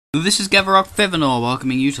This is Gavarok Fevanor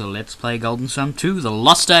welcoming you to Let's Play Golden Sun 2, The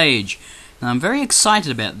Lost Age. Now, I'm very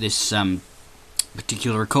excited about this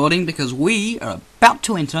particular recording because we are about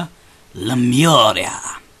to enter Lemuria.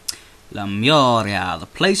 Lemuria, the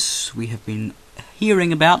place we have been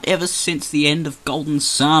hearing about ever since the end of Golden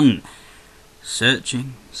Sun.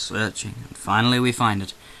 Searching, and finally we find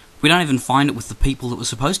it. We don't even find it with the people that were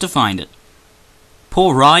supposed to find it.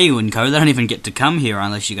 Poor Ryu and co, they don't even get to come here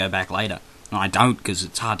unless you go back later. No, I don't, because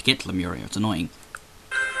it's hard to get to Lemuria. It's annoying.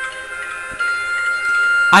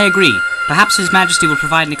 I agree. Perhaps His Majesty will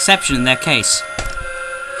provide an exception in their case.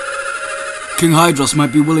 King Hydros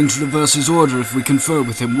might be willing to reverse his order if we confer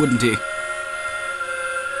with him, wouldn't he?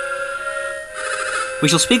 We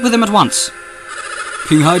shall speak with him at once.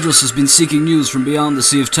 King Hydros has been seeking news from beyond the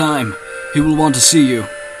Sea of Time. He will want to see you.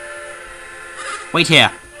 Wait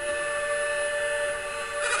here.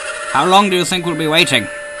 How long do you think we'll be waiting?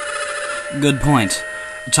 Good point.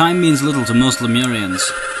 Time means little to most Lemurians.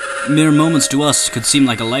 Mere moments to us could seem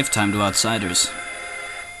like a lifetime to outsiders.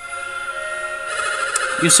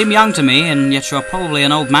 You seem young to me, and yet you're probably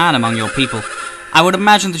an old man among your people. I would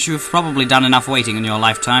imagine that you've probably done enough waiting in your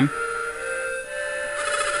lifetime.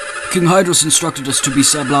 King Hydros instructed us to be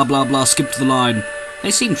sa blah blah blah, skip to the line.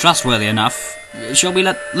 They seem trustworthy enough. Shall we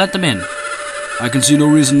let them in? I can see no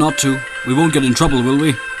reason not to. We won't get in trouble, will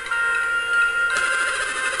we?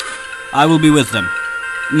 I will be with them.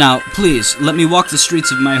 Now, please, let me walk the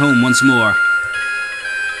streets of my home once more.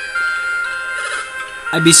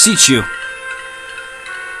 I beseech you.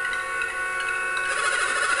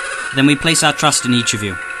 Then we place our trust in each of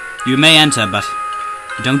you. You may enter, but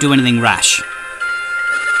don't do anything rash.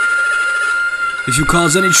 If you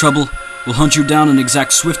cause any trouble, we'll hunt you down and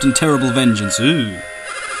exact swift and terrible vengeance. Ooh.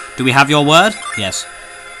 Do we have your word? Yes.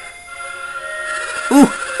 Ooh,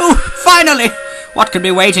 finally! What could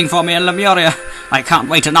be waiting for me in Lemuria? I can't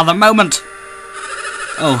wait another moment.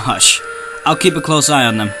 Oh, hush. I'll keep a close eye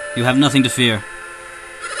on them. You have nothing to fear.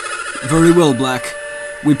 Very well, Black.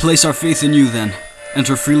 We place our faith in you, then.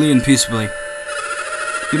 Enter freely and peacefully.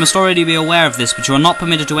 You must already be aware of this, but you are not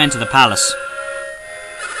permitted to enter the palace.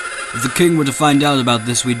 If the king were to find out about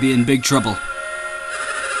this, we'd be in big trouble.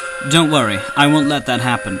 Don't worry, I won't let that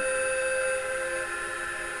happen.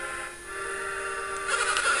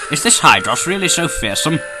 Is this Hydros really so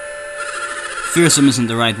fearsome? Fearsome isn't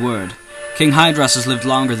the right word. King Hydros has lived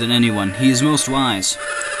longer than anyone. He is most wise.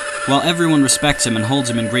 While everyone respects him and holds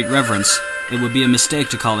him in great reverence, it would be a mistake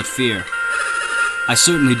to call it fear. I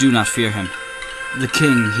certainly do not fear him. The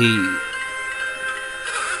king, he...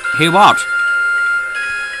 He what?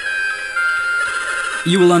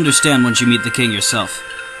 You will understand once you meet the king yourself.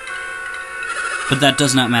 But that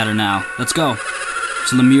does not matter now. Let's go.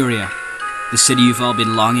 To Lemuria. The city you've all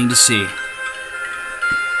been longing to see.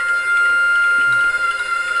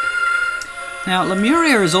 Now,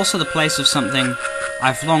 Lemuria is also the place of something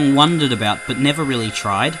I've long wondered about, but never really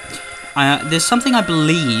tried. There's something I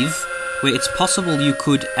believe where it's possible you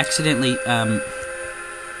could accidentally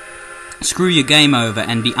screw your game over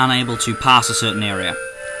and be unable to pass a certain area.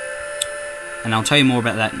 And I'll tell you more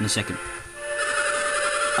about that in a second.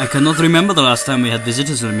 I cannot remember the last time we had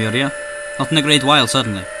visitors in Lemuria. Not in a great while,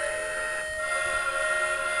 certainly.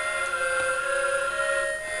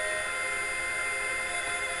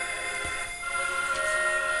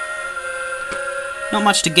 Not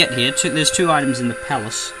much to get here. There's 2 items in the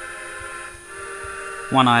palace.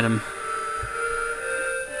 1 item.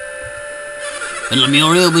 In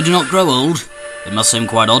Lemuria we do not grow old. It must seem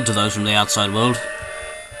quite odd to those from the outside world.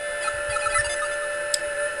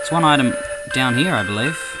 There's 1 item down here, I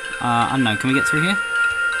believe. I don't know, can we get through here?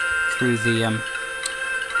 Through the,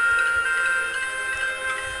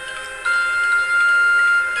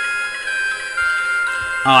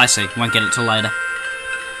 Oh, I see. Won't get it till later.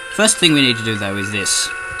 First thing we need to do, though, is this.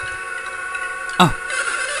 Oh.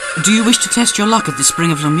 Do you wish to test your luck at the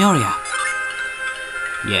Spring of Lemuria?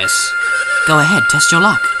 Yes. Go ahead, test your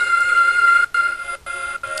luck.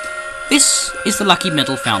 This is the lucky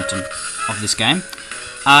medal fountain of this game.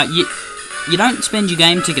 You don't spend your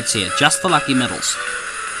game tickets here, just the lucky medals.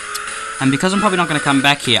 And because I'm probably not going to come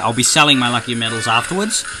back here, I'll be selling my lucky medals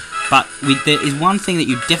afterwards. But there is one thing that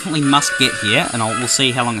you definitely must get here, and we'll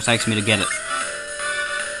see how long it takes me to get it.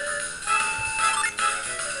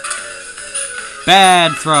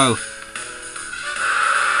 Bad throw.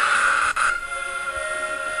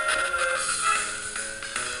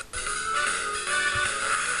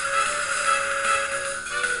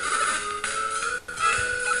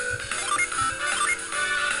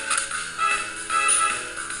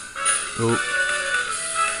 Oh.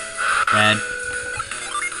 Bad.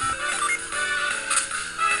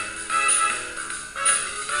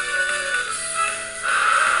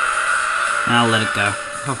 I'll let it go.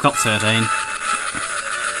 I've got 13.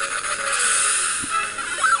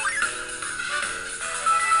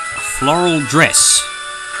 A floral dress.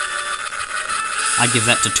 I'd give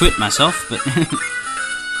that to Twit myself, but...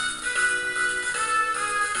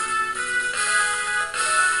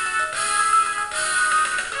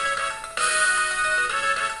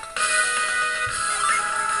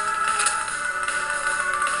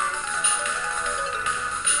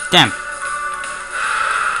 Damn.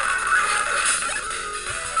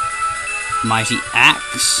 Mighty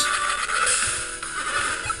axe.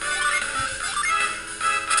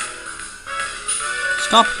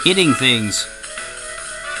 Stop hitting things.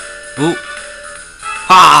 Ooh.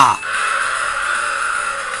 Ha!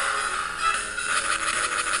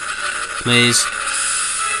 Please.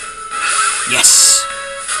 Yes!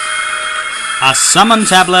 A summon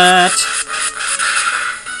tablet!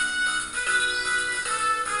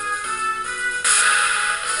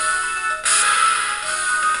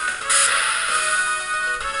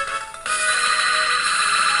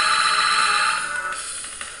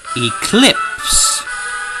 Eclipse.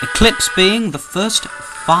 Eclipse being the first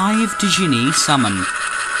 5 Digini summon.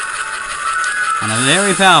 And a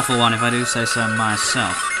very powerful one, if I do say so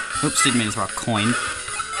myself. Oops, didn't mean to throw a coin.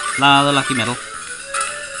 La, the lucky medal.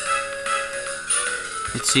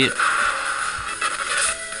 Let's see it.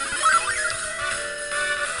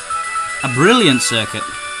 A brilliant circuit.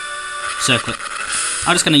 Circlet.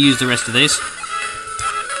 I'm just going to use the rest of these.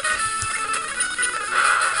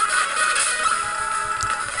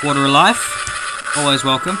 Water of life. Always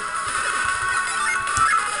welcome.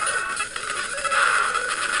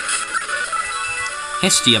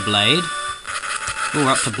 Hestia blade. Oh,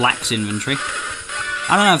 we're up to Black's inventory.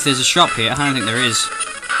 I don't know if there's a shop here. I don't think there is.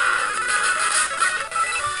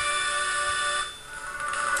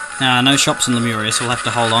 No shops in Lemuria, so we'll have to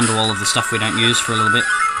hold on to all of the stuff we don't use for a little bit.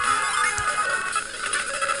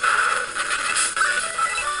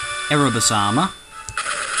 Erebus armor.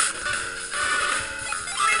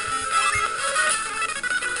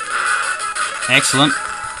 Excellent.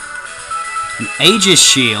 An Aegis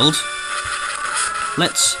shield.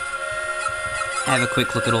 Let's have a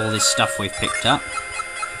quick look at all this stuff we've picked up.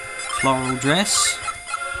 Floral dress.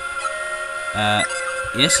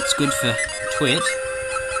 Yes, it's good for Twit.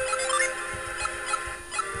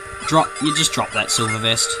 You just drop that silver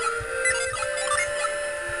vest.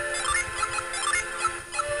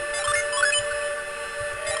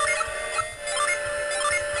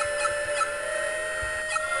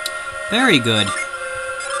 Very good.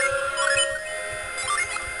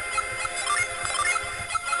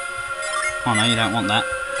 Oh no, you don't want that.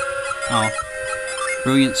 Oh.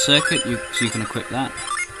 Brilliant circuit, so you can equip that.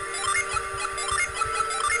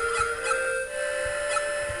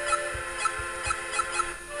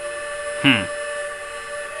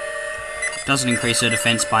 Doesn't increase her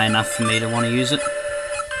defense by enough for me to want to use it.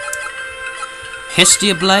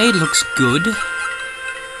 Hestia blade looks good.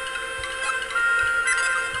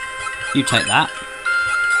 You take that.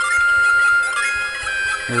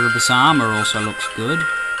 Erebus armor also looks good.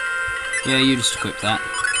 Yeah, you just equip that.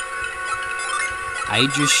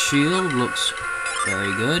 Aegis shield looks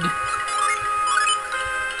very good.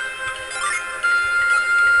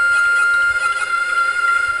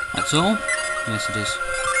 That's all? Yes, it is.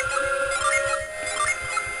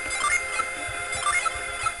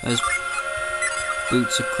 Those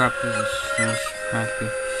boots are crappy.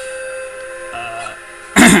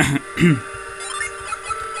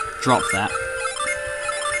 Drop that.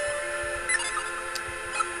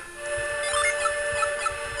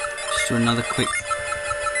 Just do another quick...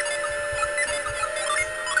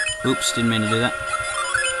 Oops, didn't mean to do that.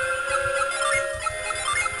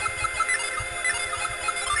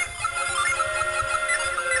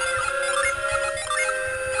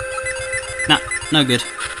 Nah, no good.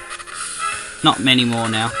 Not many more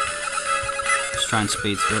now. Just try and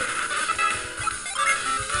speed through it.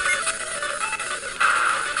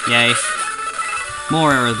 Yay.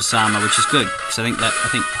 More Erebus armor, which is good, because I think I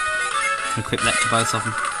can equip that to both of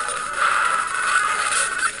them.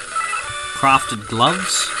 Crafted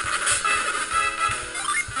gloves.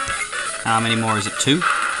 How many more is it? 2?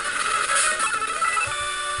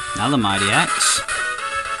 Another mighty axe.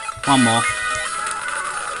 One more.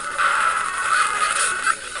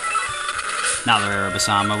 Another Erebus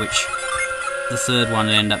armor, which the third one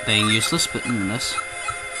would end up being useless, but nonetheless.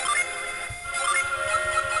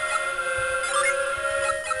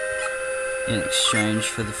 In exchange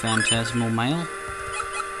for the phantasmal mail,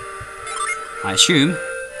 I assume.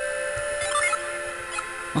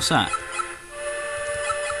 What's that?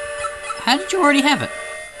 How did you already have it?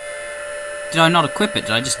 Did I not equip it?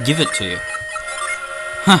 Did I just give it to you?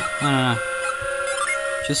 Huh, I don't know.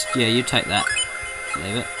 Just, yeah, you take that.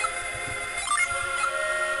 Leave it.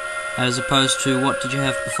 As opposed to, what did you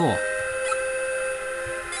have before?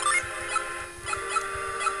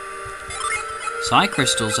 Psi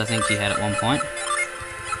crystals, I think you had at one point.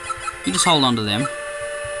 You just hold on to them.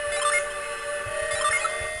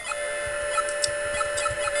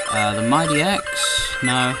 The Mighty Axe?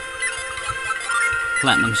 No.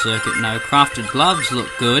 Platinum Circuit? No. Crafted Gloves look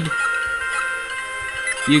good.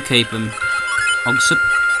 You keep them. Ogsip.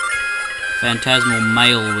 Phantasmal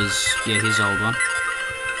Mail was, yeah, his old one.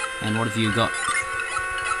 And what have you got?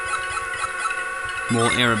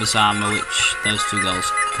 More Erebus armor, which those two girls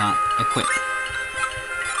can't equip.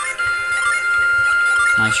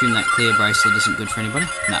 I assume that clear bracelet isn't good for anybody?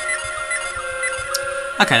 No.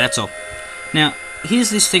 Okay, that's all. Now, here's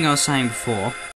this thing I was saying before.